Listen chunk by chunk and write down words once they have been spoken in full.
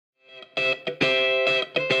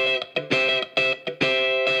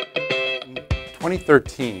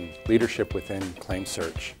2013, leadership within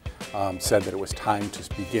ClaimSearch said that it was time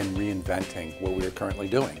to begin reinventing what we are currently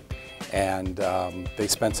doing. And they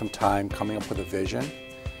spent some time coming up with a vision.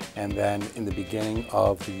 And then in the beginning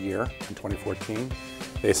of the year, in 2014,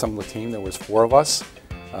 they assembled a team. There was 4 of us.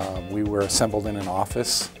 We were assembled in an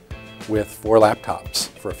office with 4 laptops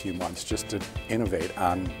for a few months just to innovate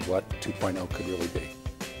on what 2.0 could really be.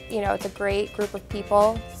 You know, it's a great group of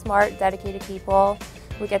people, smart, dedicated people.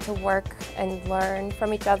 We get to work and learn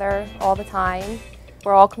from each other all the time.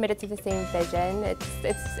 We're all committed to the same vision.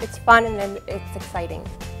 It's fun and it's exciting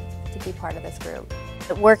to be part of this group.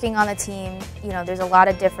 Working on a team, you know, there's a lot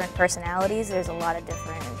of different personalities, there's a lot of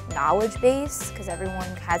different knowledge base, because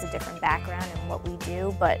everyone has a different background in what we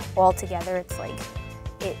do, but all together it's like,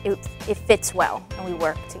 it fits well, and we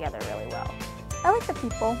work together really well. I like the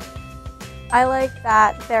people. I like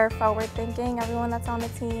that they're forward-thinking, everyone that's on the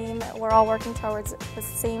team. We're all working towards the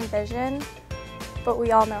same vision, but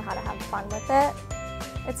we all know how to have fun with it.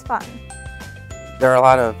 It's fun. There are a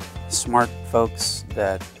lot of smart folks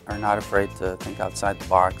that are not afraid to think outside the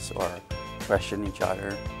box or question each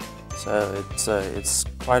other. So it's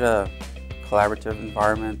quite a collaborative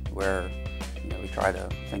environment where we try to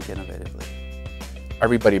think innovatively.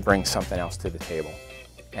 Everybody brings something else to the table,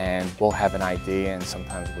 and we'll have an idea, and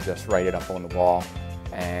sometimes we'll just write it up on the wall,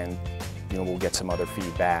 and we'll get some other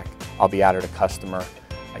feedback. I'll be out at a customer,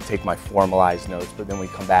 I take my formalized notes, but then we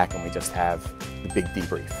come back and we just have the big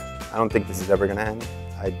debrief. I don't think this is ever going to end.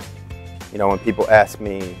 When people ask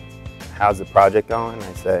me, how's the project going,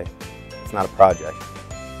 I say, it's not a project.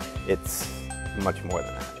 It's much more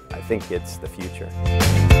than that. I think it's the future.